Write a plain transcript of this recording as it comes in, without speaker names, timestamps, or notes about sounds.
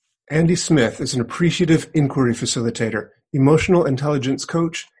Andy Smith is an Appreciative Inquiry Facilitator, emotional intelligence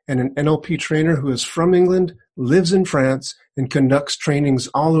coach, and an NLP trainer who is from England, lives in France, and conducts trainings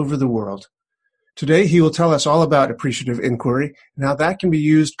all over the world. Today, he will tell us all about Appreciative Inquiry and how that can be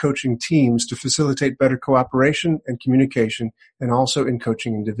used coaching teams to facilitate better cooperation and communication, and also in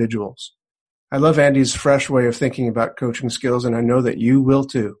coaching individuals. I love Andy's fresh way of thinking about coaching skills, and I know that you will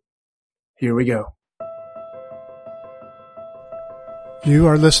too. Here we go. You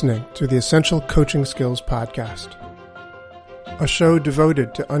are listening to the Essential Coaching Skills Podcast, a show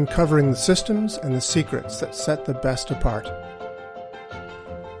devoted to uncovering the systems and the secrets that set the best apart,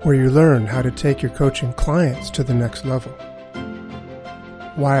 where you learn how to take your coaching clients to the next level,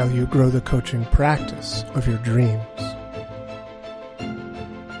 while you grow the coaching practice of your dreams.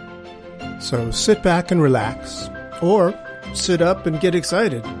 So sit back and relax, or sit up and get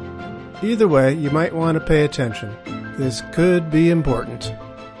excited. Either way, you might want to pay attention. This could be important.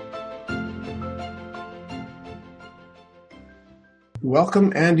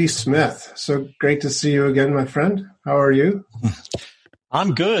 Welcome, Andy Smith. So great to see you again, my friend. How are you?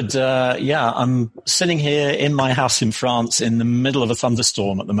 I'm good. I'm sitting here in my house in France in the middle of a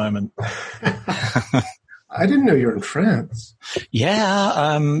thunderstorm at the moment. I didn't know you were in France. We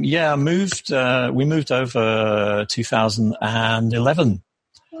moved over 2011.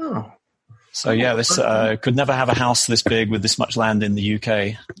 Oh. So this could never have a house this big with this much land in the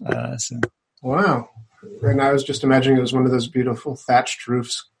UK. Wow. And I was just imagining it was one of those beautiful thatched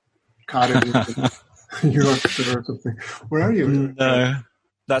roofs cottages in Yorkshire or something. Where are you? No,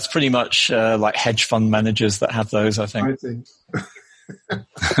 that's pretty much like hedge fund managers that have those, I think. I see.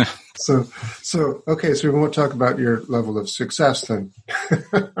 So we won't talk about your level of success then.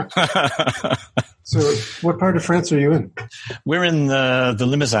 So what part of France are you in? We're in the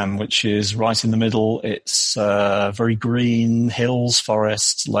Limousin, which is right in the middle. It's very green, hills,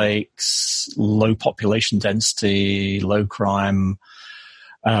 forests, lakes, low population density, low crime,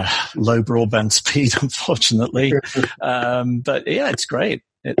 low broadband speed, unfortunately. But yeah, it's great.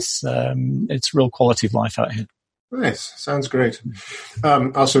 It's real quality of life out here. Nice. Sounds great.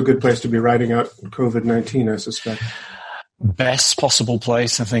 Also a good place to be riding out COVID-19, I suspect. Best possible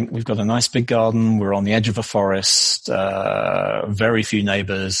place. I think we've got a nice big garden. We're on the edge of a forest, very few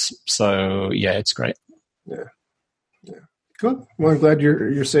neighbors. So yeah, it's great. Yeah. Good. Well, I'm glad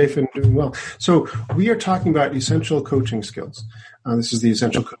you're safe and doing well. So we are talking about essential coaching skills. This is the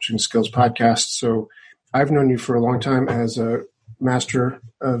Essential Coaching Skills Podcast. So I've known you for a long time as a master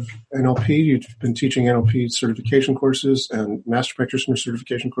of NLP. You've been teaching NLP certification courses and master practitioner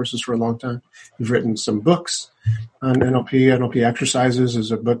certification courses for a long time. You've written some books on NLP. NLP Exercises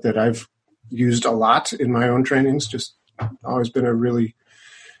is a book that I've used a lot in my own trainings. Just always been a really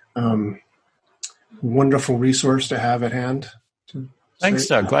wonderful resource to have at hand. Thanks,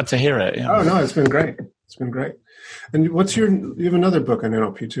 Doug. Glad to hear it. Yeah. Oh, no, it's been great. It's been great. And you have another book on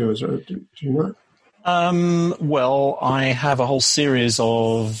NLP too, do you not? Well, I have a whole series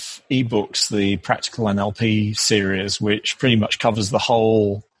of ebooks, the Practical NLP series, which pretty much covers the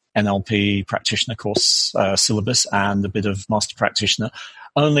whole NLP practitioner course syllabus and a bit of master practitioner.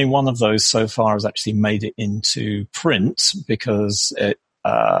 Only one of those so far has actually made it into print because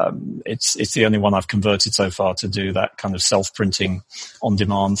it's the only one I've converted so far to do that kind of self-printing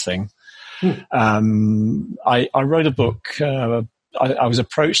on-demand thing. I wrote a book. I was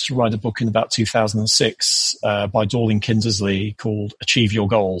approached to write a book in about 2006 by Dorling Kindersley called Achieve Your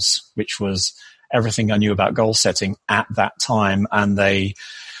Goals, which was everything I knew about goal setting at that time. And they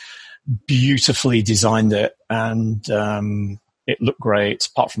beautifully designed it, and it looked great,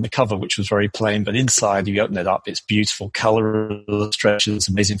 apart from the cover, which was very plain. But inside, you open it up, it's beautiful color illustrations,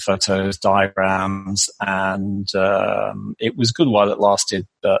 amazing photos, diagrams, and it was good while it lasted,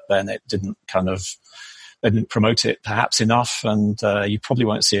 but then it didn't they didn't promote it perhaps enough, and you probably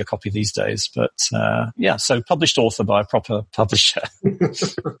won't see a copy these days. But so published author by a proper publisher.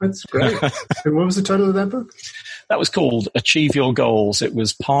 That's great. And what was the title of that book? That was called Achieve Your Goals. It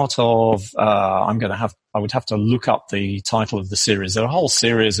was part of, I would have to look up the title of the series. There are a whole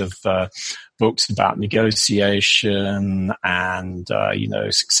series of books about negotiation and,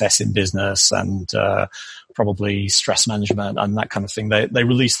 success in business and probably stress management and that kind of thing. They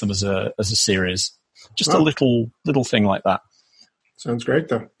released them as a series. Just a little thing like that. Sounds great,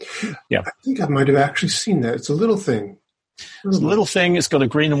 though. Yeah. I think I might have actually seen that. It's a little thing. It's a little thing. It's got a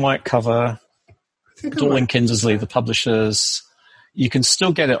green and white cover. Dorling Kindersley, the publishers. You can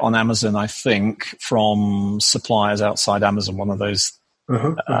still get it on Amazon, I think, from suppliers outside Amazon, one of those.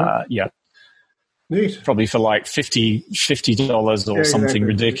 Yeah. Neat. Probably for like $50 or something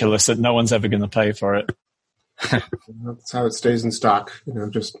ridiculous that no one's ever going to pay for it. That's how it stays in stock.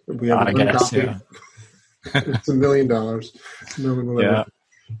 Just we have one copy. Yeah. It's $1 million. No one will ever.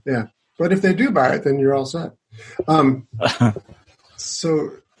 Yeah. But if they do buy it, then you're all set.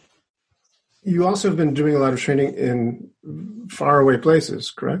 So you also have been doing a lot of training in faraway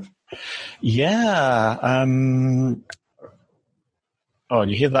places, correct? Yeah. Oh,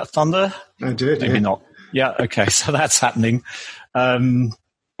 you hear that thunder? I did. Maybe not. Yeah. Okay. So that's happening. Again,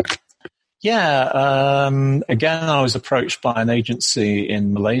 I was approached by an agency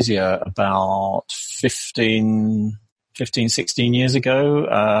in Malaysia about 16 years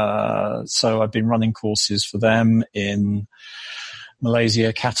ago. So I've been running courses for them in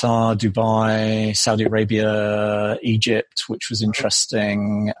Malaysia, Qatar, Dubai, Saudi Arabia, Egypt, which was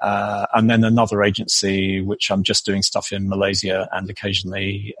interesting. And then another agency, which I'm just doing stuff in Malaysia and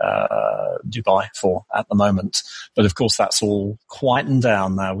occasionally Dubai for at the moment. But of course, that's all quietened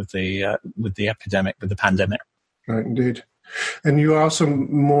down now with the epidemic, with the pandemic. Right, indeed. And you're also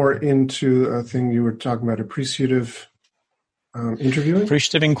more into a thing you were talking about, appreciative interviewing?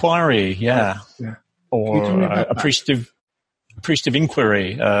 Appreciative inquiry, yeah. Or appreciative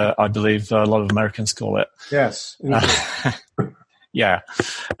inquiry, I believe a lot of Americans call it. Yes. Yeah.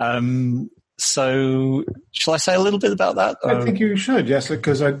 So shall I say a little bit about that? I think you should, yes,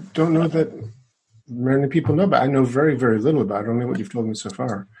 because I don't know that many people know about it. I know very, very little about it, only what you've told me so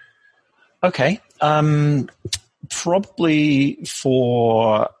far. Okay. Probably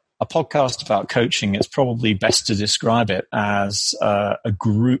for a podcast about coaching, it's probably best to describe it as a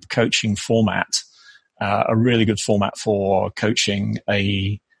group coaching format. A really good format for coaching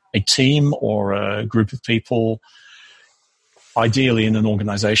a team or a group of people, ideally in an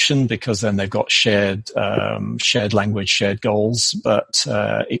organization, because then they've got shared language, shared goals. But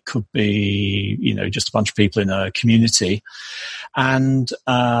it could be, just a bunch of people in a community, and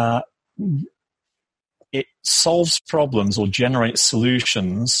it solves problems or generates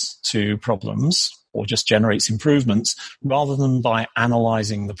solutions to problems, or just generates improvements, rather than by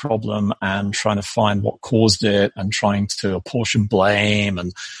analyzing the problem and trying to find what caused it and trying to apportion blame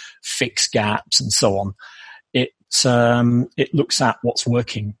and fix gaps and so on. It looks at what's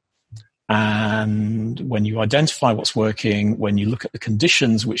working. And when you identify what's working, when you look at the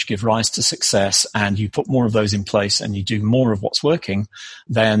conditions which give rise to success and you put more of those in place and you do more of what's working,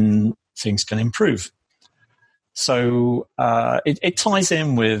 then things can improve. So it ties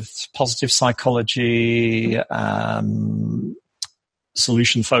in with positive psychology,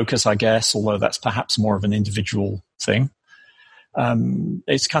 solution focus, I guess, although that's perhaps more of an individual thing.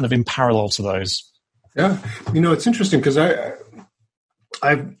 It's kind of in parallel to those. Yeah, it's interesting because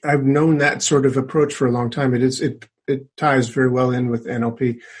I've known that sort of approach for a long time. It ties very well in with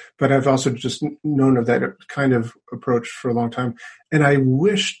NLP, but I've also just known of that kind of approach for a long time. And I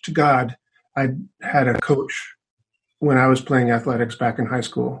wish to God I had a coach when I was playing athletics back in high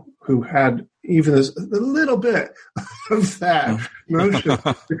school who had even a little bit of that notion,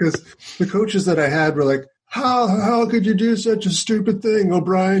 because the coaches that I had were like, how could you do such a stupid thing,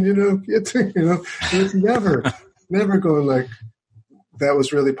 O'Brien? It's never going like, that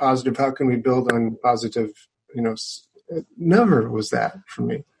was really positive. How can we build on positive? It never was that for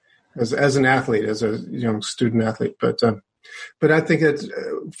me as an athlete, as a young student athlete. But I think it's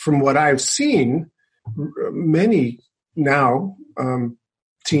from what I've seen, many now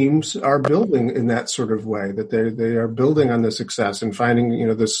teams are building in that sort of way, that they are building on the success and finding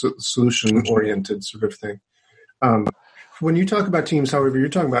this solution oriented sort of thing. When you talk about teams, however, you're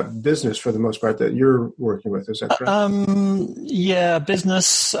talking about business for the most part that you're working with. Is that correct? Yeah,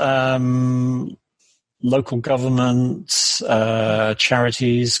 business, local government,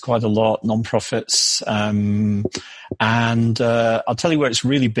 charities, quite a lot, non-profits. And I'll tell you where it's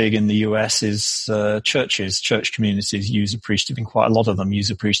really big in the US is churches. Church communities use appreciative inquiry. A lot of them use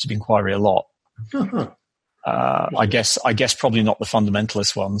appreciative inquiry a lot. Uh-huh. I guess probably not the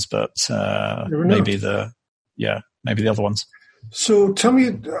fundamentalist ones, but maybe the other ones. So tell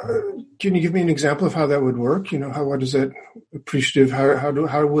me, can you give me an example of how that would work? What is it appreciative?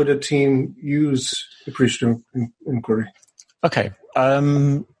 How would a team use appreciative inquiry? Okay.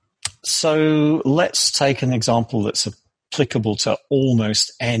 So let's take an example that's applicable to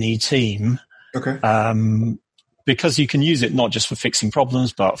almost any team. Okay. Because you can use it not just for fixing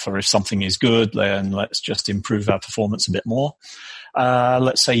problems, but for if something is good, then let's just improve our performance a bit more.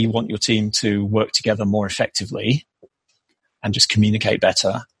 Let's say you want your team to work together more effectively and just communicate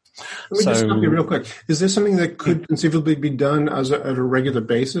better. Let me just stop you real quick. Is this something that could conceivably be done at a regular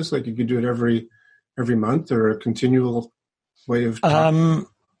basis? Like you could do it every month, or a continual way of talking?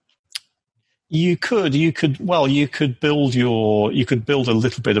 You could build a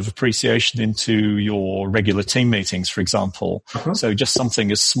little bit of appreciation into your regular team meetings, for example. Uh-huh. So just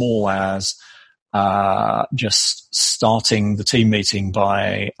something as small as just starting the team meeting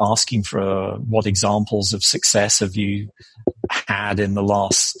by asking for what examples of success have you had in the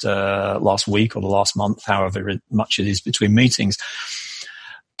last week or the last month, however much it is between meetings.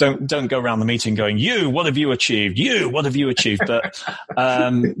 Don't go around the meeting going, what have you achieved? What have you achieved? But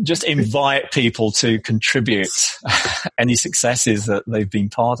just invite people to contribute any successes that they've been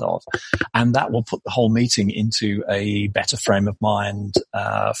part of. And that will put the whole meeting into a better frame of mind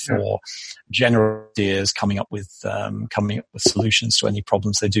for general ideas, coming up with solutions to any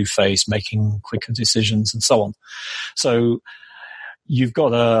problems they do face, making quicker decisions, and so on. So you've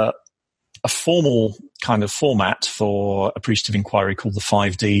got a formal kind of format for appreciative inquiry called the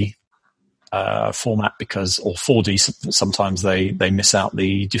 5D format, or 4D. Sometimes they miss out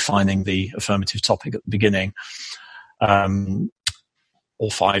the defining the affirmative topic at the beginning, or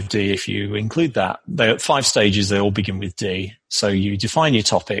 5D if you include that. They're at 5 stages. They all begin with D. So you define your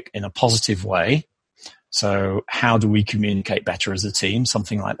topic in a positive way. So how do we communicate better as a team?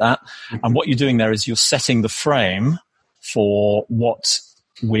 Something like that. Mm-hmm. And what you're doing there is you're setting the frame for what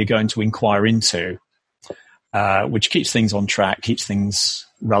we're going to inquire into, which keeps things on track, keeps things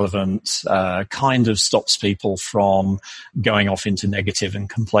relevant, kind of stops people from going off into negative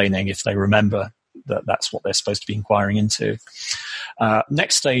and complaining if they remember that that's what they're supposed to be inquiring into.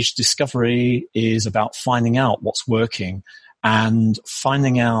 Next stage, discovery, is about finding out what's working and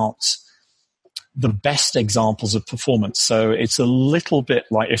finding out the best examples of performance. So it's a little bit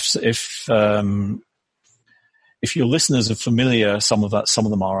like if your listeners are familiar, some of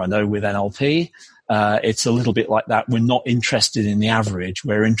them are, I know, with NLP, it's a little bit like that. We're not interested in the average.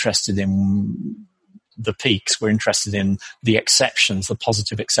 We're interested in the peaks. We're interested in the exceptions, the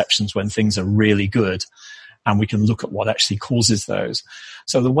positive exceptions when things are really good. And we can look at what actually causes those.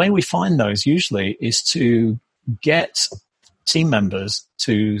 So the way we find those usually is to get team members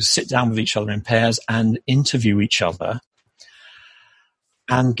to sit down with each other in pairs and interview each other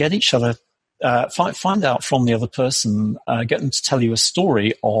and get each other find out from the other person, get them to tell you a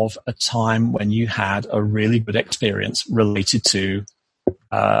story of a time when you had a really good experience related to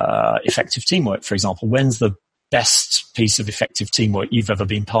effective teamwork, for example. When's the best piece of effective teamwork you've ever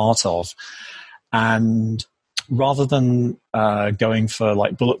been part of? And rather than going for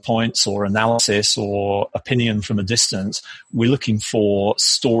like bullet points or analysis or opinion from a distance, we're looking for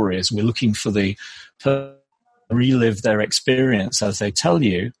stories. We're looking for the person to relive their experience as they tell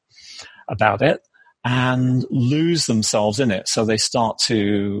you about it and lose themselves in it. So they start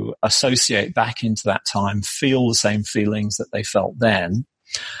to associate back into that time, feel the same feelings that they felt then,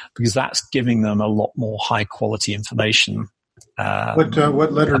 because that's giving them a lot more high quality information.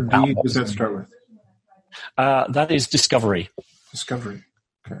 What letter D does that start with? That is discovery. Discovery.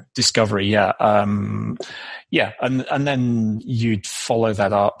 Okay. Discovery, yeah. And then you'd follow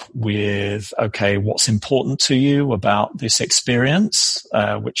that up with, okay, what's important to you about this experience,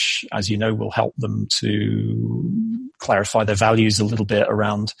 which, as you know, will help them to clarify their values a little bit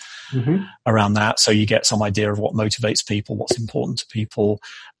around that. So you get some idea of what motivates people, what's important to people.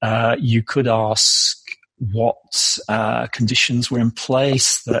 You could ask what conditions were in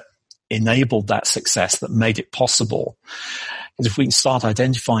place that enabled that success, that made it possible. Because if we can start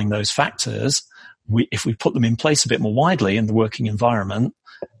identifying those factors, if we put them in place a bit more widely in the working environment,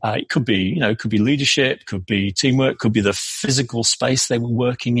 it could be leadership, could be teamwork, could be the physical space they were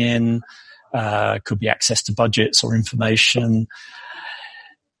working in, could be access to budgets or information.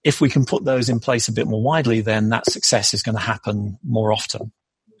 If we can put those in place a bit more widely, then that success is going to happen more often.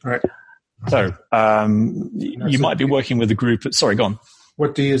 Right. So you might be working with a group. Sorry, go on.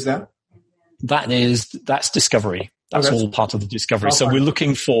 What D is that? That's discovery. That's all part of the discovery. So we're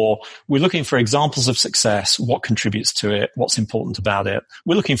looking for examples of success, what contributes to it, what's important about it.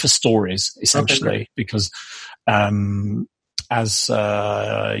 We're looking for stories, essentially, because as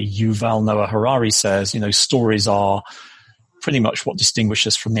Yuval Noah Harari says, stories are pretty much what distinguish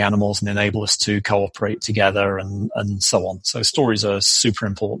us from the animals and enable us to cooperate together and so on. So stories are super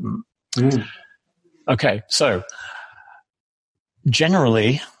important. Okay, so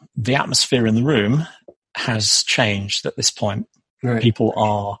generally, the atmosphere in the room has changed at this point. Right. People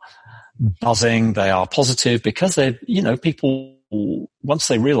are buzzing, they are positive because people, once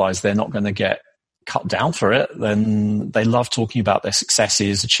they realize they're not going to get cut down for it, then they love talking about their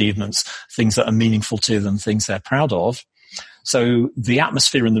successes, achievements, things that are meaningful to them, things they're proud of. So the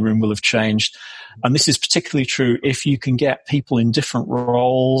atmosphere in the room will have changed. And this is particularly true if you can get people in different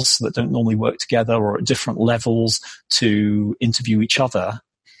roles that don't normally work together or at different levels to interview each other.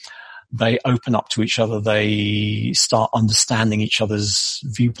 they open up to each other. They start understanding each other's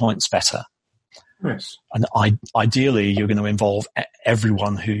viewpoints better. Nice. And ideally, you're going to involve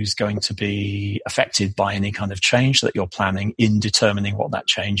everyone who's going to be affected by any kind of change that you're planning in determining what that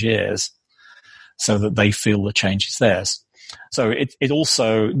change is, so that they feel the change is theirs. So it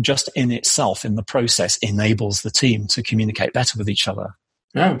also, just in itself, in the process, enables the team to communicate better with each other.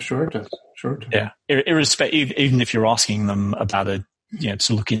 Yeah, I'm sure it does. Yeah, irrespective, even if you're asking them about to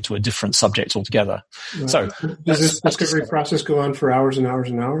look into a different subject altogether. Right. So does this discovery process go on for hours and hours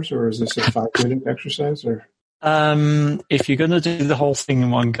and hours, or is this a 5-minute exercise? Or if you're going to do the whole thing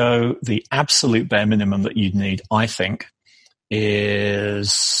in one go, the absolute bare minimum that you'd need, I think,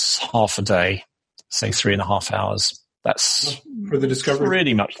 is half a day, say 3.5 hours. That's for the discovery.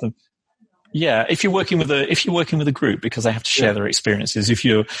 Pretty much the. Yeah, if you're working with a group, because they have to share their experiences. If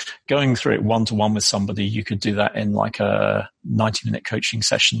you're going through it one-to-one with somebody, you could do that in like a 90-minute coaching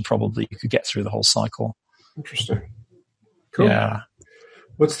session. Probably you could get through the whole cycle. Interesting. Cool. Yeah.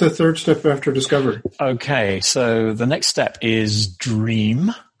 What's the third step after discovery? Okay, so the next step is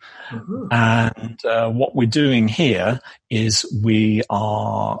dream. Uh-huh. And what we're doing here is the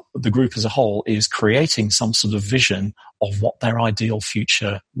group as a whole is creating some sort of vision of what their ideal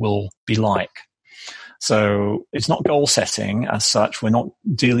future will be like. So it's not goal setting as such. We're not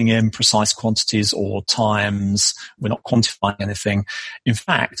dealing in precise quantities or times. We're not quantifying anything. In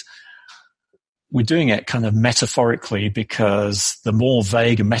fact, we're doing it kind of metaphorically, because the more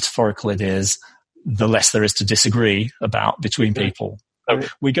vague and metaphorical it is, the less there is to disagree about between people. So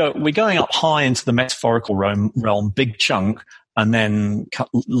we're going up high into the metaphorical realm, big chunk, and then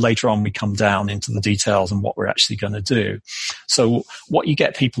later on we come down into the details and what we're actually going to do. So what you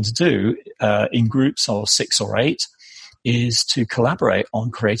get people to do in groups of 6 or 8 is to collaborate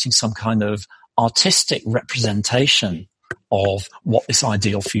on creating some kind of artistic representation of what this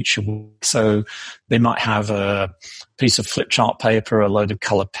ideal future will be. So they might have a piece of flip chart paper, a load of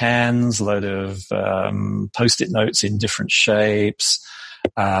colored pens, a load of post-it notes in different shapes,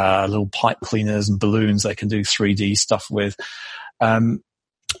 little pipe cleaners and balloons they can do 3D stuff with.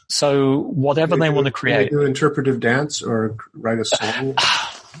 So whatever they want to create. Do interpretive dance or write a song?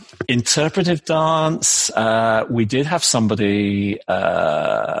 Interpretive dance. We did have somebody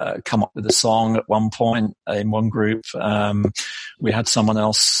come up with a song at one point in one group. We had someone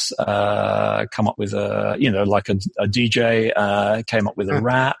else come up with a DJ came up with a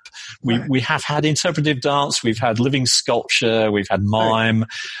rap. We have had interpretive dance. We've had living sculpture. We've had mime.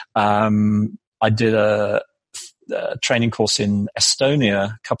 I did a training course in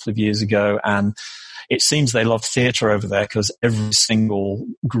Estonia a couple of years ago, and it seems they love theatre over there, because every single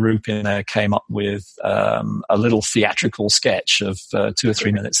group in there came up with a little theatrical sketch of 2 or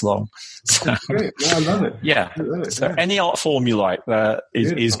 3 minutes long. So, great. Yeah, I love it. Yeah. I love it. So any art form you like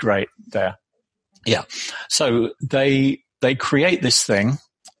is great there. Yeah. So they create this thing.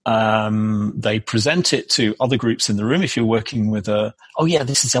 They present it to other groups in the room. If you're working with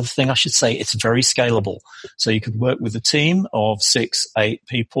this is the other thing I should say. It's very scalable. So you could work with a team of 6, 8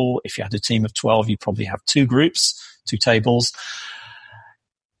 people. If you had a team of 12, you probably have 2 groups, 2 tables.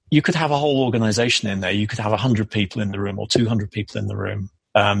 You could have a whole organization in there. You could have 100 people in the room or 200 people in the room.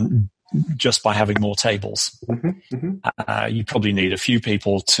 Just by having more tables. Mm-hmm, mm-hmm. You probably need a few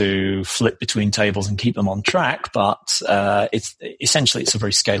people to flip between tables and keep them on track, but it's a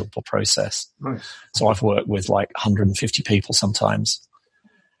very scalable process. Nice. So I've worked with like 150 people sometimes.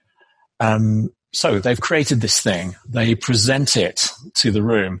 So they've created this thing. They present it to the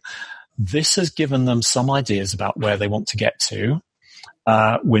room. This has given them some ideas about where they want to get to.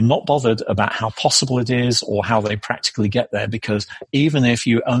 We're not bothered about how possible it is or how they practically get there, because even if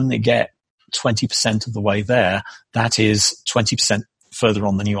you only get 20% of the way there, that is 20% further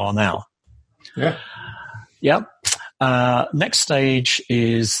on than you are now. Yeah. Yeah. Next stage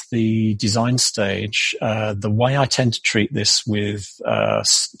is the design stage. The way I tend to treat this with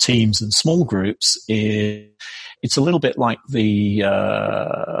teams and small groups is it's a little bit like the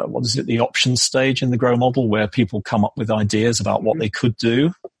option stage in the Grow model, where people come up with ideas about what they could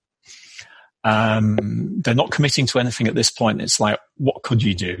do. They're not committing to anything at this point. It's like, what could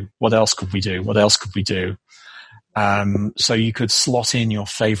you do? What else could we do? What else could we do? So you could slot in your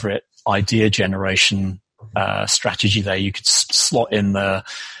favorite idea generation strategy there. You could slot in the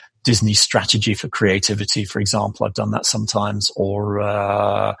Disney strategy for creativity, for example. I've done that sometimes,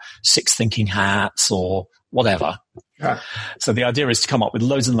 or 6 thinking hats, or whatever. Yeah. So the idea is to come up with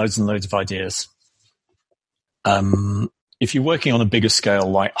loads and loads and loads of ideas. If you're working on a bigger scale,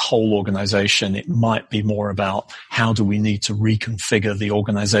 like whole organization, it might be more about how do we need to reconfigure the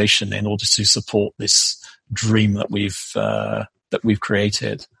organization in order to support this dream that we've that we've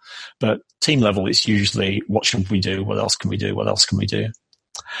created. But team level, it's usually, what should we do? What else can we do? What else can we do?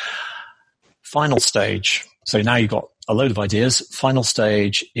 Final stage. So now you've got a load of ideas. Final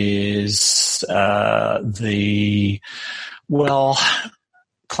stage is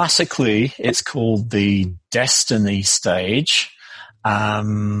classically it's called the destiny stage.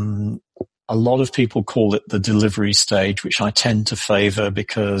 A lot of people call it the delivery stage, which I tend to favor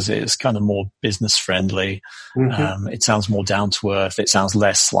because it's kind of more business friendly. Mm-hmm. It sounds more down to earth. It sounds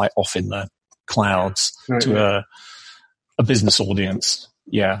less like off in the clouds to a business audience.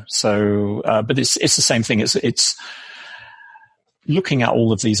 Yeah. So, but it's the same thing. It's looking at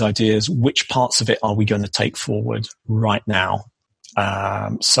all of these ideas. Which parts of it are we going to take forward right now?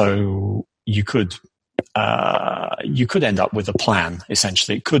 So you could end up with a plan,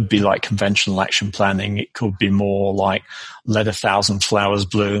 essentially. It could be like conventional action planning. It could be more like let 1,000 flowers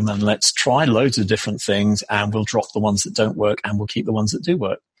bloom and let's try loads of different things and we'll drop the ones that don't work and we'll keep the ones that do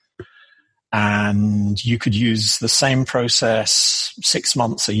work. And you could use the same process 6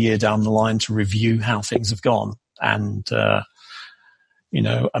 months, a year down the line to review how things have gone and,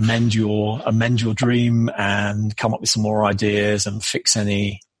 amend your dream and come up with some more ideas and fix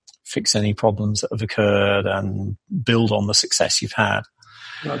any problems that have occurred and build on the success you've had.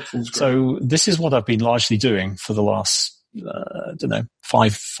 So this is what I've been largely doing for the last,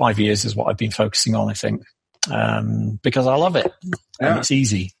 5 years is what I've been focusing on, I think, because I love it and it's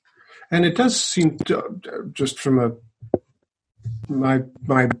easy. And it does seem to, just from my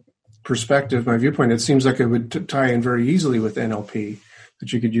perspective, my viewpoint, it seems like it would tie in very easily with NLP,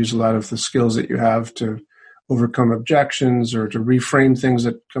 that you could use a lot of the skills that you have to overcome objections or to reframe things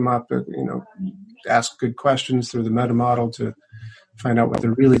that come up, ask good questions through the meta model to find out what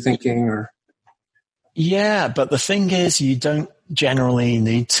they're really thinking Yeah, but the thing is you don't generally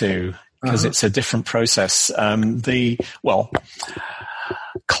need to because it's a different process.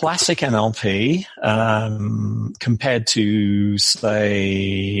 Classic NLP, compared to,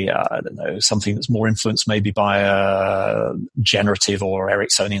 say, something that's more influenced maybe by a generative or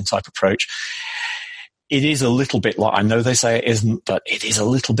Ericksonian type approach, it is a little bit like, I know they say it isn't, but it is a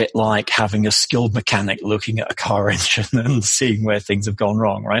little bit like having a skilled mechanic looking at a car engine and seeing where things have gone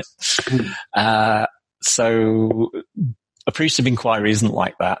wrong, right? So appreciative inquiry isn't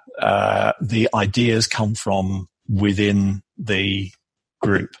like that. The ideas come from within the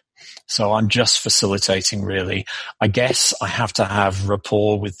group. So I'm just facilitating, really. I guess I have to have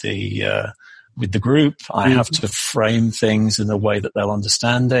rapport with the group. I have to frame things in a way that they'll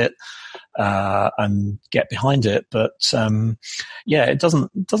understand it, and get behind it. But, it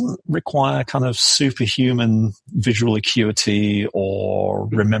doesn't require kind of superhuman visual acuity or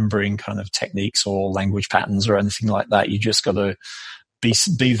remembering kind of techniques or language patterns or anything like that. You just got to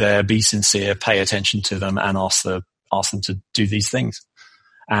be there, be sincere, pay attention to them and ask them to do these things.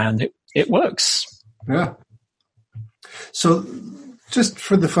 And it works. Yeah. So just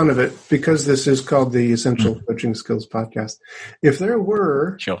for the fun of it, because this is called the Essential Coaching Skills Podcast, if there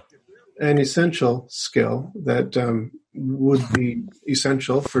were an essential skill that would be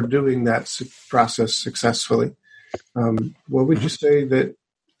essential for doing that process successfully, what would you say that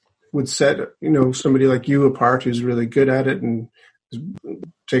would set somebody like you apart who's really good at it and is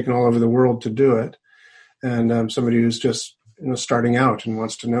taken all over the world to do it, and somebody who's just starting out and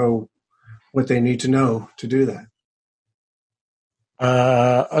wants to know what they need to know to do that?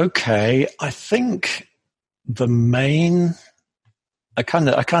 Okay. I think the main, a kind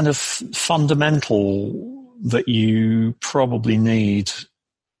of fundamental that you probably need,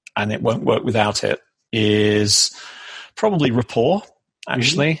 and it won't work without it, is probably rapport,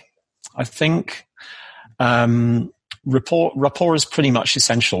 actually. I think, rapport is pretty much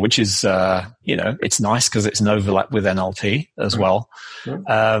essential, which is, it's nice because it's an overlap with NLP as well.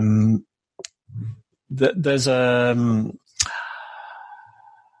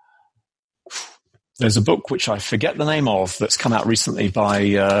 There's a book which I forget the name of that's come out recently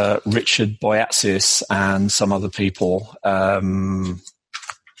by Richard Boyatzis and some other people. I'm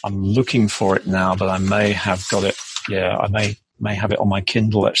looking for it now, but I may have got it. Yeah, I may have it on my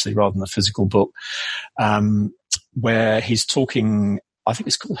Kindle actually, rather than a physical book. Where he's talking, I think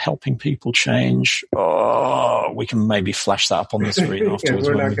it's called Helping People Change. Oh, we can maybe flash that up on the screen afterwards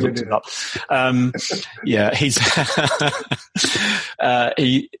when we looked it up.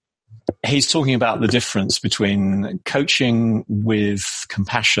 He's talking about the difference between coaching with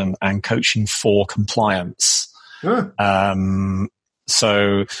compassion and coaching for compliance.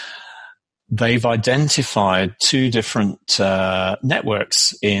 So they've identified two different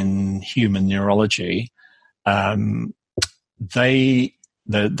networks in human neurology. They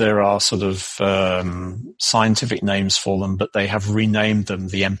There are sort of scientific names for them, but they have renamed them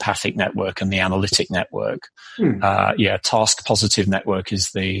the empathic network and the analytic network. Task positive network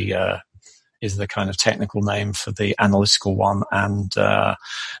is the kind of technical name for the analytical one, and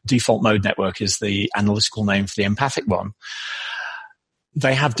default mode network is the analytical name for the empathic one.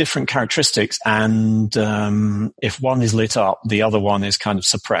 They have different characteristics, and if one is lit up, the other one is kind of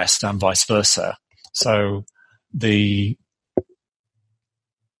suppressed, and vice versa. So the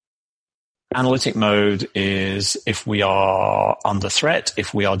analytic mode is if we are under threat,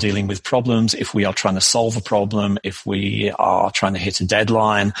 if we are dealing with problems, if we are trying to solve a problem, if we are trying to hit a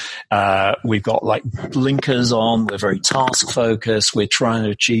deadline. We've got like blinkers on, we're very task focused, we're trying to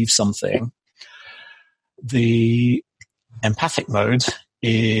achieve something. The empathic mode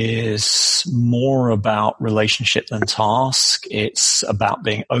is more about relationship than task. It's about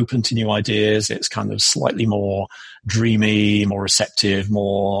being open to new ideas. It's kind of slightly more dreamy, more receptive,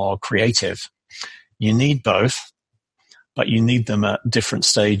 more creative. You need both, but you need them at different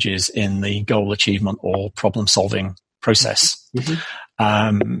stages in the goal achievement or problem solving process.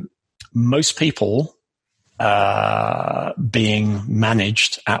 Mm-hmm. Most people being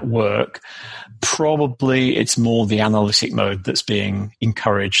managed at work, probably it's more the analytic mode that's being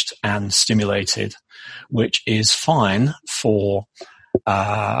encouraged and stimulated, which is fine for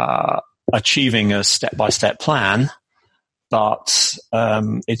achieving a step-by-step plan, but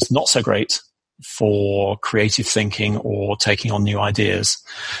it's not so great for creative thinking or taking on new ideas.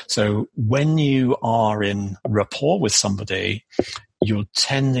 So when you are in rapport with somebody, you're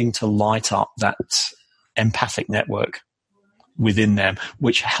tending to light up that empathic network within them,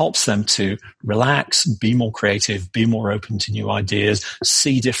 which helps them to relax, be more creative, be more open to new ideas,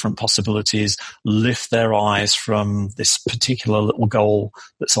 see different possibilities, lift their eyes from this particular little goal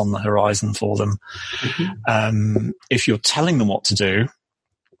that's on the horizon for them. Mm-hmm. If you're telling them what to do,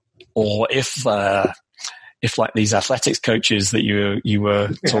 or if like these athletics coaches that you were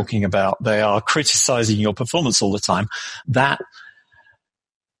talking about, they are criticizing your performance all the time, that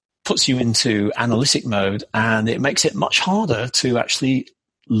puts you into analytic mode, and it makes it much harder to actually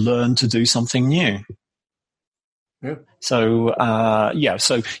learn to do something new. Yeah. So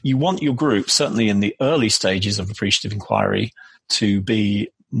you want your group, certainly in the early stages of appreciative inquiry, to be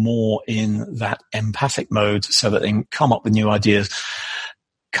more in that empathic mode so that they can come up with new ideas,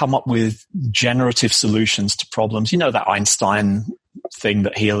 come up with generative solutions to problems. You know, that Einstein thing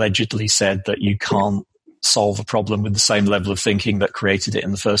that he allegedly said that you can't solve a problem with the same level of thinking that created it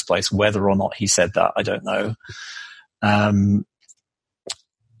in the first place. Whether or not he said that, I don't know.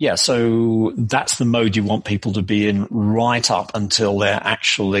 So that's the mode you want people to be in right up until they're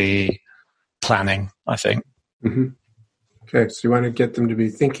actually planning, I think. Mm-hmm. Okay, so you want to get them to be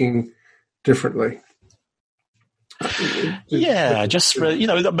thinking differently. Yeah, just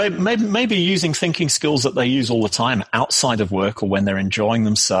maybe using thinking skills that they use all the time outside of work, or when they're enjoying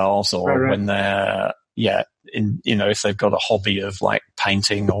themselves, or when they're if they've got a hobby of like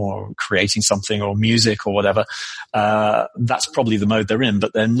painting or creating something or music or whatever, that's probably the mode they're in,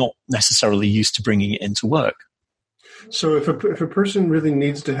 but they're not necessarily used to bringing it into work. So if a person really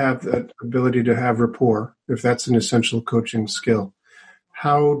needs to have that ability to have rapport, if that's an essential coaching skill,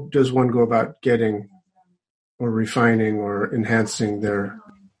 how does one go about getting or refining or enhancing their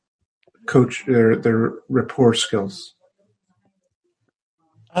rapport skills?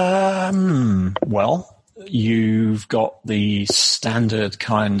 Well, you've got the standard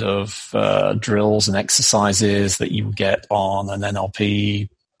kind of drills and exercises that you get on an NLP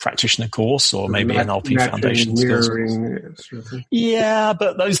practitioner course, or maybe NLP foundation skills. Sort of thing. Yeah,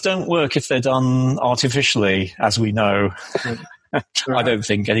 but those don't work if they're done artificially, as we know. So I don't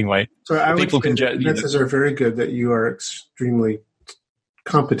think, anyway. So I would say chances are very good that you are extremely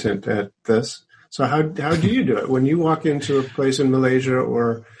competent at this. So how do you do it when you walk into a place in Malaysia,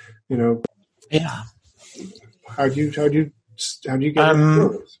 or how do you get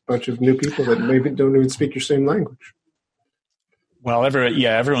a bunch of new people that maybe don't even speak your same language? Well,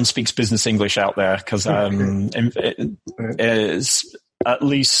 everyone speaks business English out there, because it's at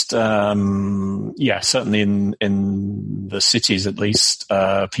least certainly in the cities, at least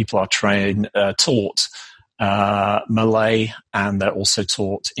people are taught Malay, and they're also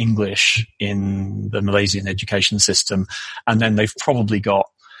taught English in the Malaysian education system. And then they've probably got,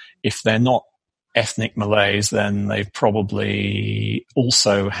 if they're not ethnic Malays, then they probably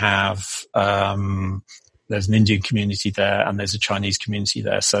also have, there's an Indian community there and there's a Chinese community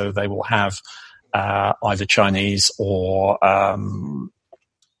there. So they will have either Chinese or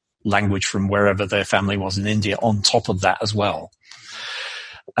language from wherever their family was in India on top of that as well.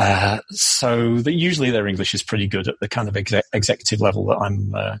 So that usually their English is pretty good at the kind of executive level that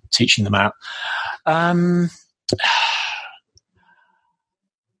I'm teaching them at.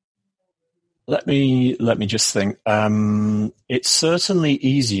 Let me just think. It's certainly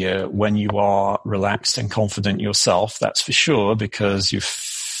easier when you are relaxed and confident yourself. That's for sure, because your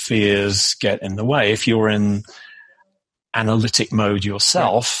fears get in the way. If you're in analytic mode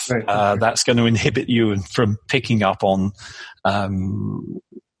yourself, right. That's going to inhibit you from picking up on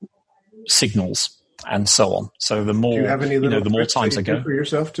signals and so on. So the more, do you have any the more times I go for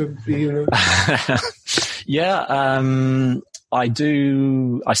yourself to be, Yeah, I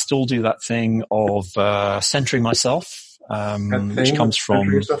do. I still do that thing of centering myself, which comes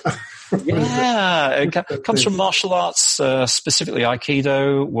from it comes from martial arts, specifically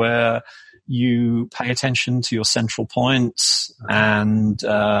Aikido, where you pay attention to your central point, and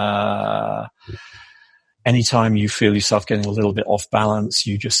anytime you feel yourself getting a little bit off balance,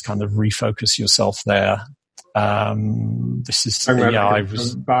 you just kind of refocus yourself there. This is I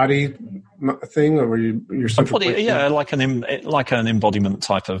was body thing, or were your central body, like an embodiment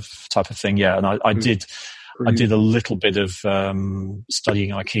type of thing, and I did a little bit of studying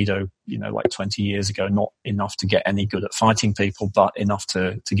Aikido, like 20 years ago. Not enough to get any good at fighting people, but enough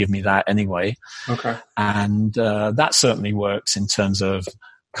to give me that anyway. Okay, and that certainly works in terms of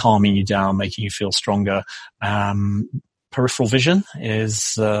calming you down, making you feel stronger. Peripheral vision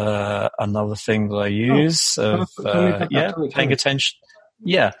is another thing that I use. Paying attention.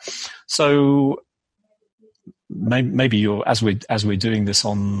 Yeah, so maybe you're as we're doing this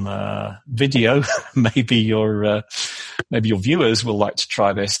on video, maybe your viewers will like to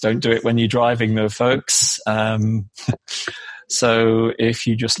try this. Don't do it when you're driving, though, folks. So if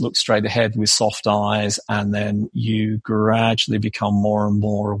you just look straight ahead with soft eyes, and then you gradually become more and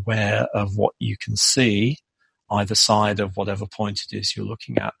more aware of what you can see either side of whatever point it is you're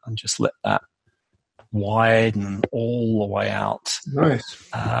looking at, and just let that widen all the way out. Nice.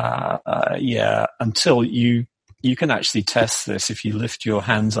 Until you can actually test this. If you lift your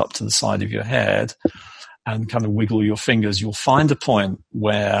hands up to the side of your head and kind of wiggle your fingers, you'll find a point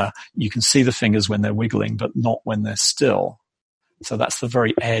where you can see the fingers when they're wiggling, but not when they're still. So that's the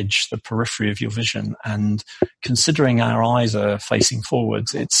very edge, the periphery of your vision. And considering our eyes are facing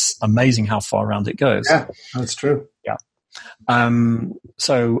forwards, it's amazing how far around it goes. Yeah, that's true. Yeah.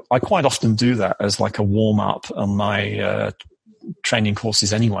 So I quite often do that as like a warm-up on my training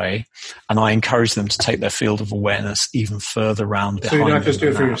courses anyway. And I encourage them to take their field of awareness even further round behind. So you don't just do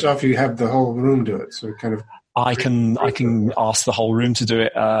it for yourself, you have the whole room do it. So kind of... I can ask the whole room to do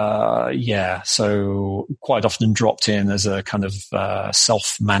it. So quite often dropped in as a kind of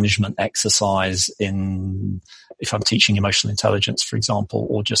self-management exercise if I'm teaching emotional intelligence, for example,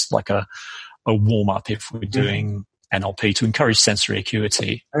 or just like a warm-up if we're doing NLP to encourage sensory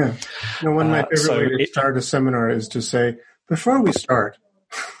acuity. Yeah. One of my favorite ways to start a seminar is to say, before we start.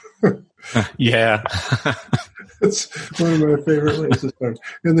 Yeah. It's one of my favorite ways to start.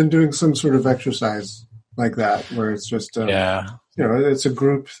 And then doing some sort of exercise like that, where it's just, it's a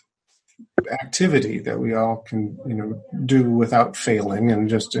group activity that we all can, do without failing, and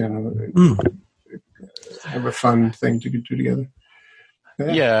just, have a fun thing to do together.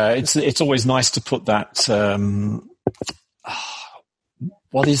 Yeah, it's always nice to put that.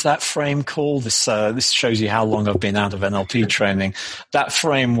 What is that frame called? This shows you how long I've been out of NLP training. That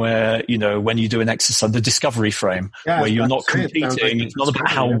frame where, when you do an exercise, the discovery frame, where you're not competing. It's not about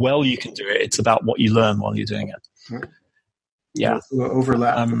how well you can do it. It's about what you learn while you're doing it. Yeah.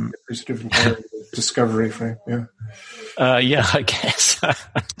 Overlap with the Appreciative Inquiry discovery frame. Yeah. I guess.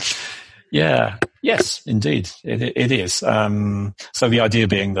 Yeah. Yes, indeed. It is. So the idea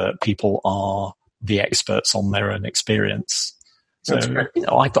being that people are the experts on their own experience. So, I've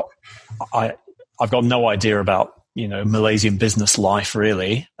got no idea about, Malaysian business life,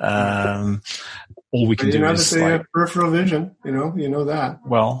 really. All we can do is have peripheral vision, you know that.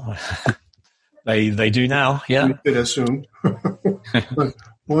 Well, they do now. Yeah. You could assume.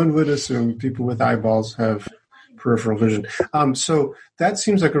 One would assume people with eyeballs have peripheral vision. So that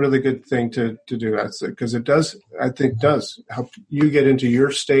seems like a really good thing to do, because it does help you get into your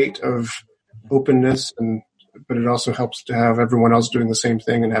state of openness, but it also helps to have everyone else doing the same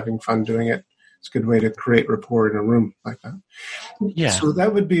thing and having fun doing it. It's a good way to create rapport in a room like that. Yeah. So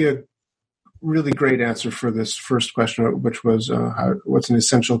that would be a really great answer for this first question, which was what's an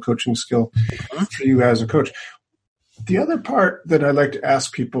essential coaching skill for you as a coach? The other part that I like to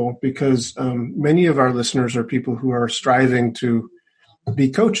ask people, because many of our listeners are people who are striving to be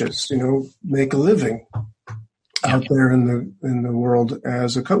coaches, make a living out there in the world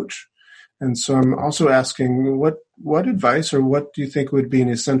as a coach. And so I'm also asking, what what advice or what do you think would be an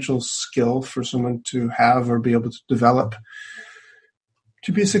essential skill for someone to have or be able to develop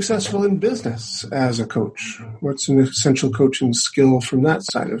to be successful in business as a coach? What's an essential coaching skill from that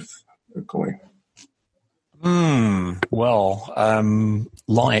side of the coin? Well,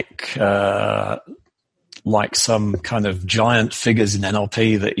 like some kind of giant figures in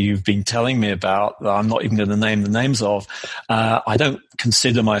NLP that you've been telling me about, that I'm not even going to name the names of, I don't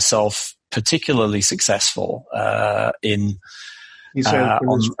consider myself particularly successful on the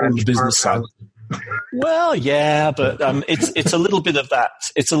business side. Well, yeah, but it's a little bit of that.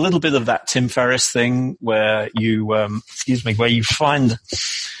 It's a little bit of that Tim Ferriss thing where where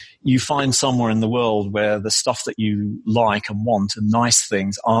you find somewhere in the world where the stuff that you like and want and nice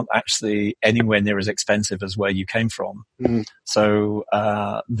things aren't actually anywhere near as expensive as where you came from. Mm. So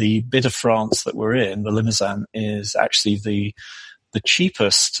the bit of France that we're in, the Limousin, is actually the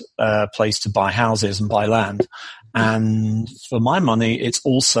cheapest place to buy houses and buy land. And for my money, it's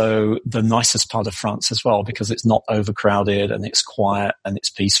also the nicest part of France as well, because it's not overcrowded and it's quiet and it's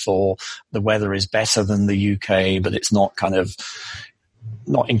peaceful. The weather is better than the UK, but it's not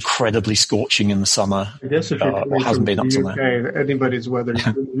not incredibly scorching in the summer. I guess if you're coming hasn't been up to UK, anybody's weather.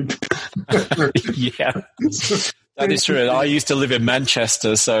 Yeah. That is true. I used to live in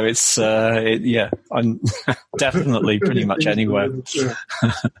Manchester, so it's I'm definitely pretty much anywhere.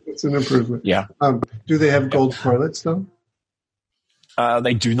 It's an improvement. Yeah. Do they have gold toilets though?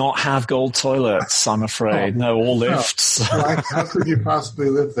 They do not have gold toilets, I'm afraid. No, all lifts. Well, how could you possibly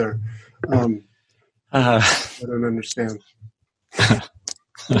live there? I don't understand.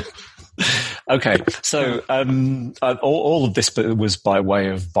 Okay, so all of this was by way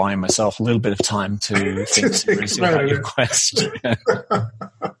of buying myself a little bit of time to think seriously about your question.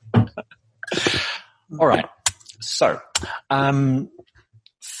 All right, so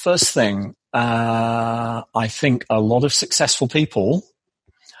first thing, I think a lot of successful people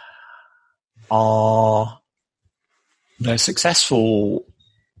they're successful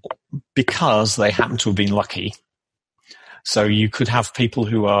because they happen to have been lucky. So you could have people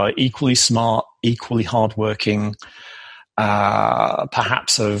who are equally smart, equally hardworking,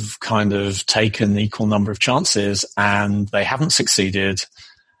 perhaps have kind of taken equal number of chances and they haven't succeeded.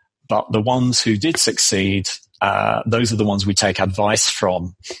 But the ones who did succeed, those are the ones we take advice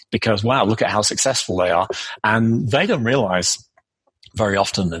from because, wow, look at how successful they are. And they don't realize very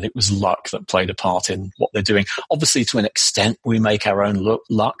often that it was luck that played a part in what they're doing. Obviously, to an extent, we make our own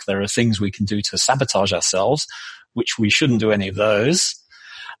luck. There are things we can do to sabotage ourselves, which we shouldn't do any of those.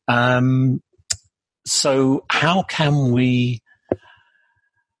 So how can we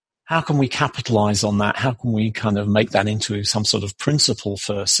capitalize on that? How can we kind of make that into some sort of principle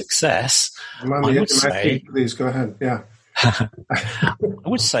for success? I would say, please go ahead. Yeah. I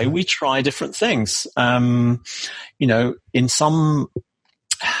would say we try different things. In some,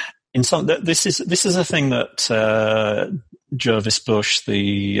 this is a thing that, Jervis Bush,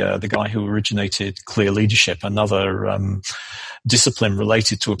 the guy who originated Clear Leadership, another discipline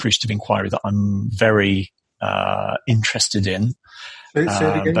related to appreciative inquiry that I'm very interested in, say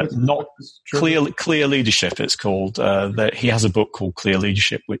it again, but not Clear Leadership. It's called. He has a book called Clear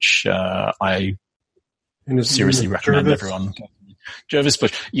Leadership, which I seriously recommend everyone. Jervis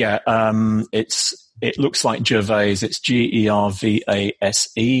Bush, yeah. It looks like Gervais. It's Gervase,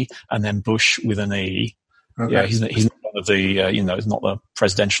 and then Bush with an E. Okay. Yeah, he's not one of the it's not the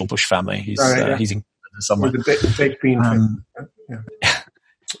presidential Bush family. He's he's in somewhere. With the baked bean.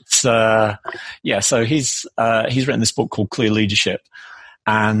 So he's written this book called Clear Leadership,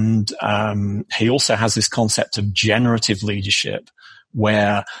 and he also has this concept of generative leadership,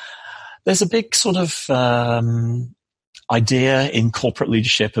 where there's a big sort of idea in corporate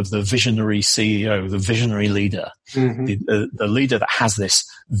leadership of the visionary CEO, the visionary leader, the leader that has this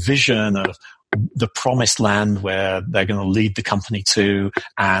vision of the promised land where they're going to lead the company to,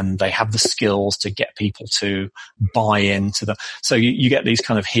 and they have the skills to get people to buy into them. So you get these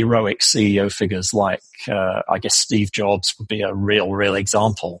kind of heroic CEO figures like, I guess Steve Jobs would be a real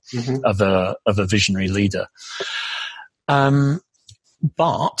example of a visionary leader.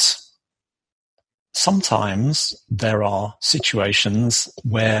 But sometimes there are situations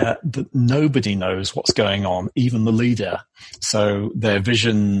where nobody knows what's going on, even the leader. So their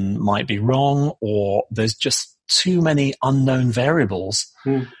vision might be wrong, or there's just too many unknown variables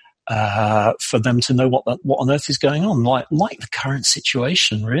for them to know what on earth is going on. Like the current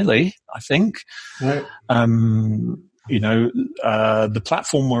situation, really, I think. Right. The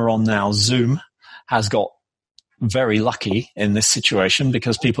platform we're on now, Zoom, has got very lucky in this situation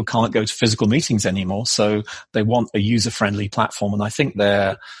because people can't go to physical meetings anymore. So they want a user-friendly platform. And I think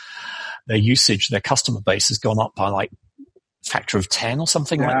they're their usage, their customer base has gone up by like factor of 10 or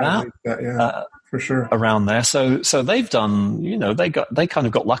something like that. For sure. Around there. So they've done, they kind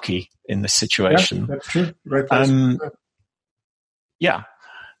of got lucky in this situation. Yeah, that's true. Right place. Yeah.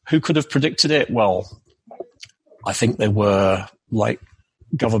 Who could have predicted it? Well, I think there were like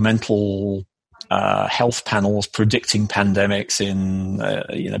governmental health panels predicting pandemics in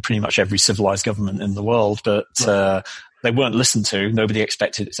pretty much every civilized government in the world, but they weren't listened to. Nobody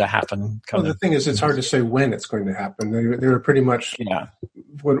expected it to happen. The thing is, it's hard to say when it's going to happen. They were pretty much,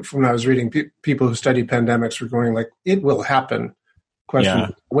 from when I was reading, people who study pandemics were going like, it will happen.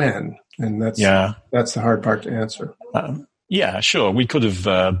 Question when, and that's the hard part to answer. Sure. We could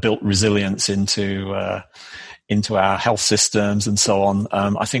have built resilience into our health systems and so on.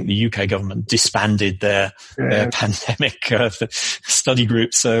 I think the UK government disbanded their pandemic study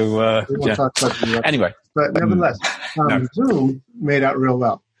group. So anyway, but nevertheless, Zoom made out real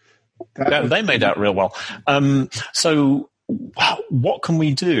well. They made out real well. So what can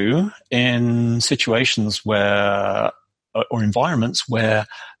we do in situations where, or environments where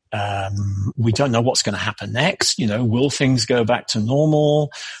we don't know what's going to happen next? Will things go back to normal?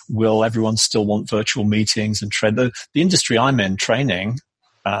 Will everyone still want virtual meetings and trade? The industry I'm in, training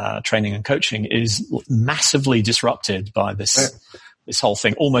and coaching, is massively disrupted by this whole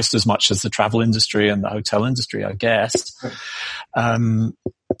thing, almost as much as the travel industry and the hotel industry, I guess.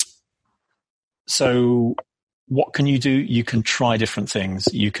 So what can you do? You can try different things.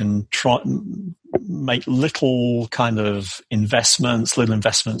 You can make little kind of investments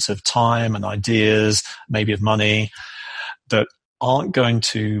of time and ideas, maybe of money, that aren't going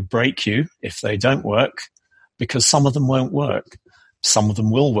to break you if they don't work, because some of them won't work. Some of them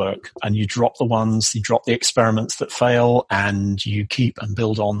will work, and you drop the experiments that fail, and you keep and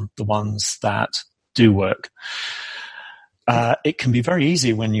build on the ones that do work. It can be very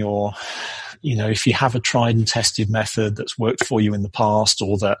easy when you're, if you have a tried and tested method that's worked for you in the past,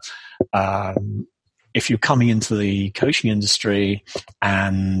 or that, if you're coming into the coaching industry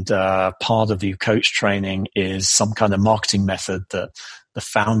and part of your coach training is some kind of marketing method that the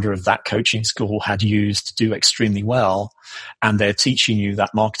founder of that coaching school had used to do extremely well, and they're teaching you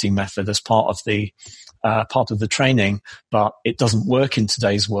that marketing method as part of the training, but it doesn't work in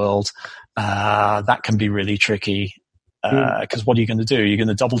today's world, that can be really tricky. Because what are you going to do? Are you going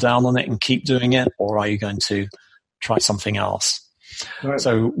to double down on it and keep doing it, or are you going to try something else? Right.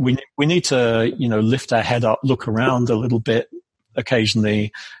 So we need to, lift our head up, look around a little bit,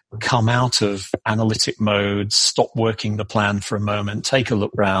 occasionally come out of analytic mode, stop working the plan for a moment, take a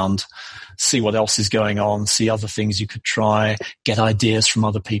look around, see what else is going on, see other things you could try, get ideas from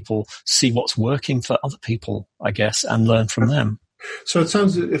other people, see what's working for other people, I guess, and learn from them. So it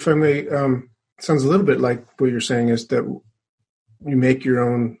sounds, if I may, sounds a little bit like what you're saying is that you make your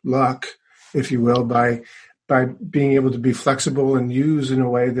own luck, if you will, by being able to be flexible and use in a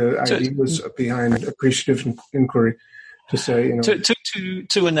way the ideas behind appreciative inquiry. To say,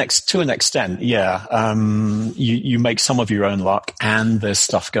 to an extent, yeah. You make some of your own luck, and there's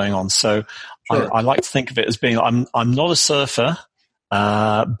stuff going on. So sure. I like to think of it as being, I'm not a surfer,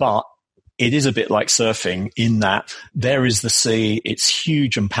 but it is a bit like surfing in that there is the sea. It's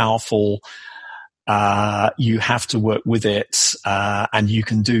huge and powerful. You have to work with it, and you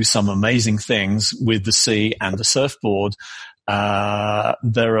can do some amazing things with the sea and the surfboard.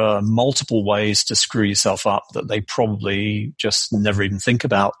 There are multiple ways to screw yourself up that they probably just never even think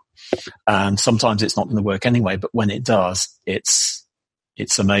about. And sometimes it's not going to work anyway, but when it does, it's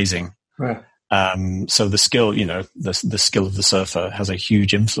amazing. Right. So the skill, the skill of the surfer has a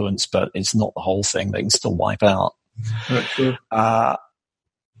huge influence, but it's not the whole thing. They can still wipe out. Right, sure.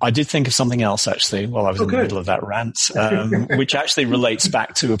 I did think of something else, actually, while I was in the middle of that rant, which actually relates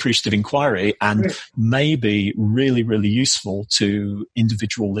back to appreciative inquiry and may be really, really useful to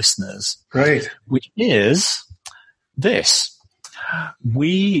individual listeners. Right. Which is this.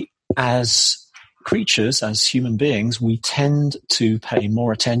 We, as creatures, as human beings, we tend to pay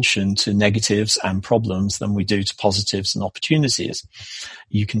more attention to negatives and problems than we do to positives and opportunities.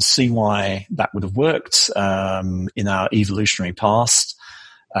 You can see why that would have worked in our evolutionary past.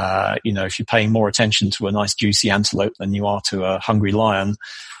 If you're paying more attention to a nice juicy antelope than you are to a hungry lion,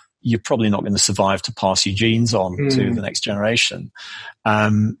 you're probably not going to survive to pass your genes on to the next generation.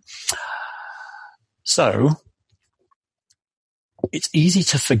 So it's easy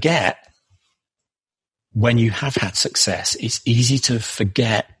to forget when you have had success. It's easy to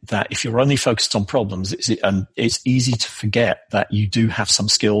forget that if you're only focused on problems, it's easy to forget that you do have some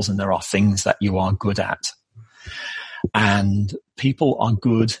skills and there are things that you are good at. And people are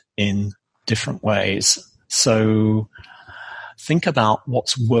good in different ways. So think about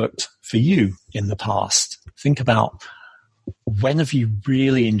what's worked for you in the past. Think about, when have you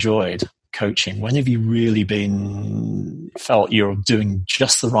really enjoyed coaching? When have you really felt you're doing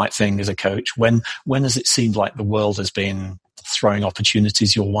just the right thing as a coach? When has it seemed like the world has been throwing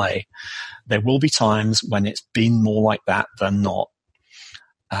opportunities your way? There will be times when it's been more like that than not.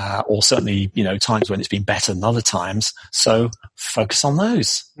 Or certainly, times when it's been better than other times. So focus on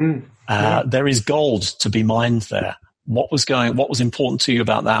those. There is gold to be mined there. What was important to you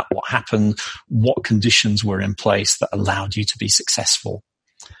about that? What happened? What conditions were in place that allowed you to be successful?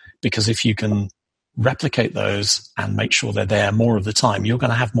 Because if you can replicate those and make sure they're there more of the time, you're going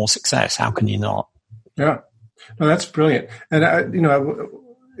to have more success. How can you not? Yeah. No, that's brilliant. And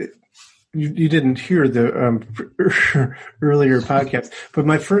you didn't hear the earlier podcast, but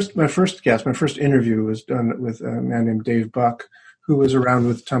my first interview was done with a man named Dave Buck, who was around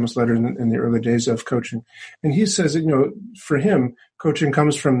with Thomas Letter in the early days of coaching. And he says that, for him, coaching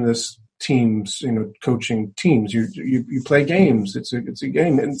comes from this teams, coaching teams. You play games. It's a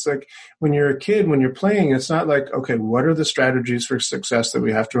game. And it's like when you're a kid, when you're playing, it's not like, okay, what are the strategies for success that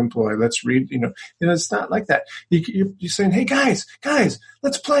we have to employ? Let's read, it's not like that. You're saying, hey guys,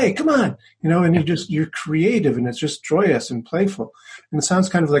 let's play. Come on. And you're creative, and it's just joyous and playful. And it sounds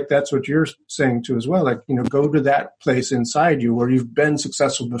kind of like that's what you're saying too as well. Like, go to that place inside you where you've been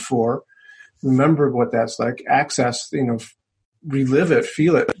successful before. Remember what that's like. Access, relive it,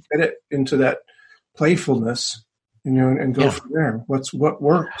 feel it, get it into that playfulness, and go from there. What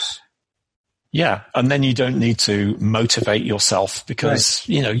works? Yeah. And then you don't need to motivate yourself because,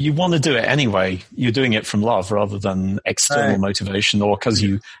 you want to do it anyway. You're doing it from love rather than external motivation, or because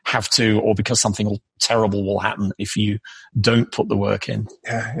you have to, or because something terrible will happen if you don't put the work in.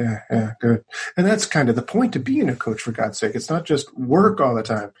 Yeah. Good. And that's kind of the point of being a coach, for God's sake. It's not just work all the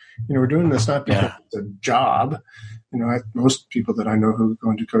time. We're doing this not because it's a job. Most people that I know who go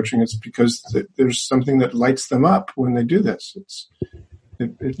into coaching, it's because there's something that lights them up when they do this.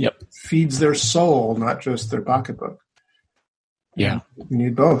 It feeds their soul, not just their pocketbook. Yeah. You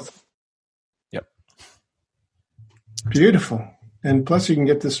need both. Yep. Beautiful. And plus you can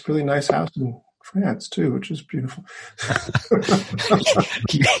get this really nice house in France too, which is beautiful.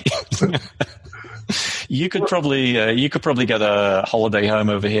 You could probably get a holiday home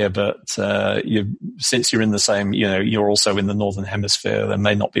over here, but since you're in the same, you're also in the Northern Hemisphere, there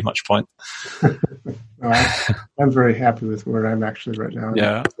may not be much point. I'm very happy with where I'm actually right now.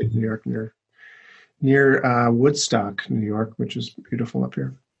 Yeah, in New York, near Woodstock, New York, which is beautiful up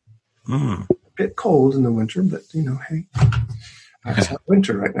here. A bit cold in the winter, but hey, it's not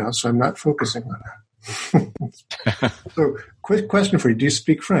winter right now, so I'm not focusing on that. So, quick question for you: do you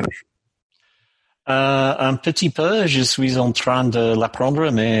speak French? Un petit peu, je suis en train de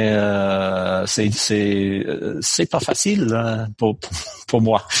l'apprendre, mais c'est pas facile pour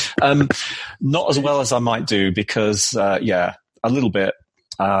moi. Not as well as I might do because, a little bit.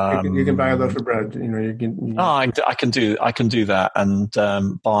 You can buy a loaf of bread. I can do that, and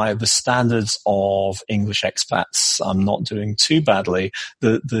by the standards of English expats, I'm not doing too badly.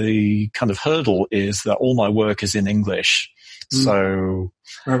 The kind of hurdle is that all my work is in English. So,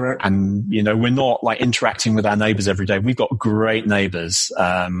 right. And, we're not like interacting with our neighbors every day. We've got great neighbors,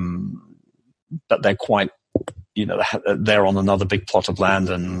 but they're quite, they're on another big plot of land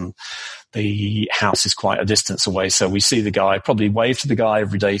and the house is quite a distance away. So we see the guy, probably wave to the guy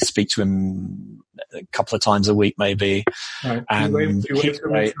every day, speak to him a couple of times a week, maybe. Right. Do you wave to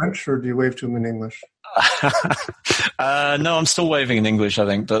him in French or do you wave to him in English? No, I'm still waving in English, I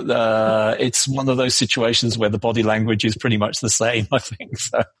think, but it's one of those situations where the body language is pretty much the same, I think.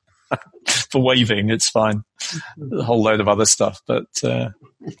 So for waving, it's fine. A whole load of other stuff, but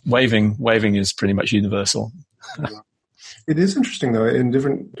waving is pretty much universal. It is interesting, though, in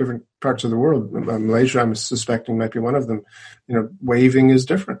different parts of the world. Malaysia, I'm suspecting, might be one of them. Waving is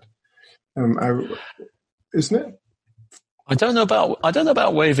different, isn't it? I don't know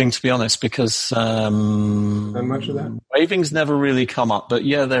about waving, to be honest, because not much of that. Waving's never really come up. But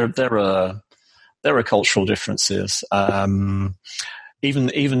yeah, there are cultural differences. Even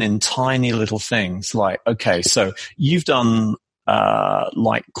in tiny little things like, okay, so you've done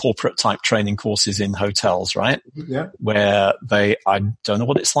like corporate type training courses in hotels, right? Yeah. Where I don't know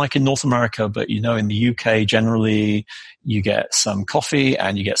what it's like in North America, but in the UK, generally you get some coffee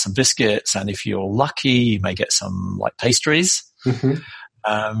and you get some biscuits. And if you're lucky, you may get some like pastries.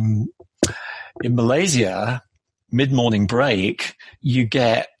 In Malaysia, mid-morning break, you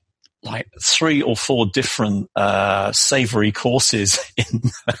get like 3 or 4 different savory courses in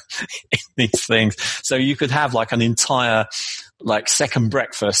these things. So you could have like an entire like second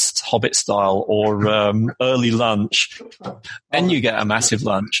breakfast, Hobbit style, or early lunch. Then you get a massive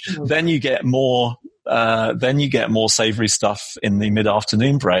lunch. Then you get more savory stuff in the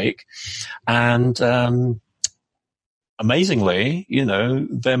mid-afternoon break. And amazingly,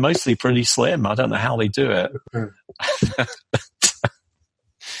 they're mostly pretty slim. I don't know how they do it.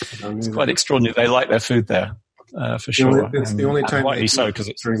 It's quite extraordinary. They like their food there, for sure. It's the only time they eat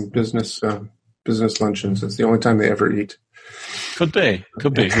during business luncheons. It's the only time they ever eat. Could be.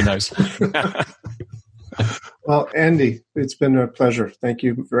 Who knows? Well, Andy, it's been a pleasure. Thank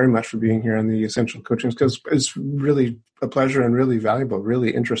you very much for being here on the Essential Coaching Skills. It's really a pleasure and really valuable,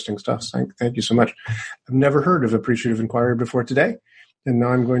 really interesting stuff. Thank you so much. I've never heard of Appreciative Inquiry before today, and now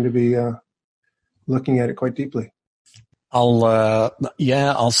I'm going to be looking at it quite deeply. I'll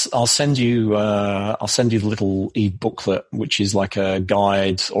send you the little e-booklet, which is like a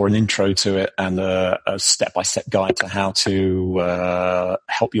guide or an intro to it and a step-by-step guide to how to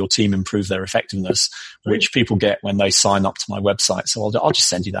help your team improve their effectiveness, which people get when they sign up to my website. So I'll just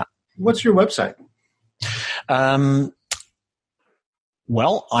send you that. What's your website?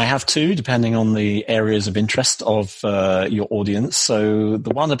 Well, I have 2, depending on the areas of interest of your audience. So the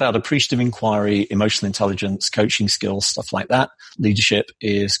one about appreciative inquiry, emotional intelligence, coaching skills, stuff like that, leadership,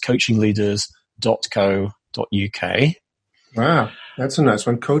 is coachingleaders.co.uk. Wow, that's a nice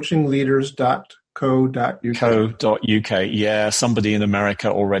one. coachingleaders.co.uk. Yeah, somebody in America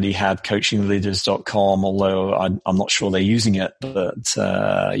already had coachingleaders.com, although I'm not sure they're using it. But so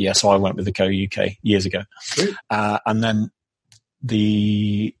I went with the co.uk years ago. And then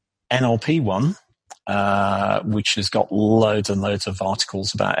the NLP one, which has got loads and loads of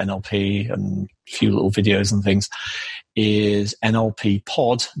articles about NLP and a few little videos and things, is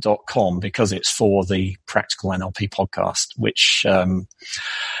nlppod.com, because it's for the Practical NLP podcast, which I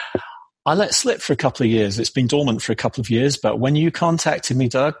let slip for a couple of years. It's been dormant for a couple of years, but when you contacted me,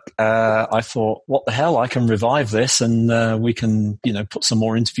 Doug, I thought, what the hell? I can revive this, and we can, put some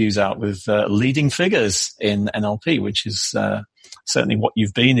more interviews out with leading figures in NLP, which is certainly what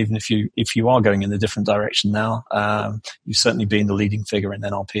you've been. Even if you are going in a different direction now, you've certainly been the leading figure in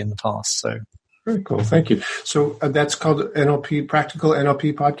NLP in the past. So very cool. Thank you. So that's called NLP, Practical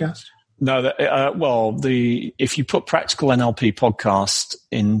NLP Podcast? No, if you put Practical NLP Podcast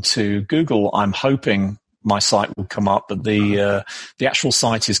into Google, I'm hoping my site will come up, but the actual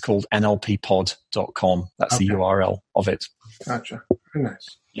site is called nlppod.com. That's the URL of it. Gotcha. Very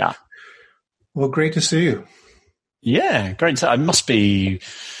nice. Yeah. Well, great to see you. Yeah, great. It must be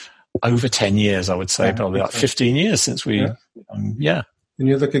over 10 years, I would say, probably like 15 years since we, And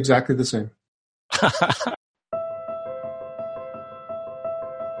you look exactly the same.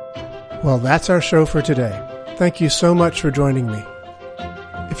 Well, that's our show for today. Thank you so much for joining me.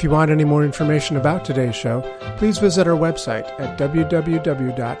 If you want any more information about today's show, please visit our website at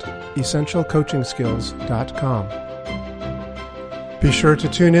www.essentialcoachingskills.com. Be sure to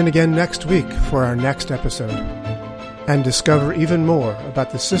tune in again next week for our next episode and discover even more about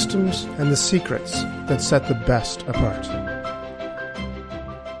the systems and the secrets that set the best apart.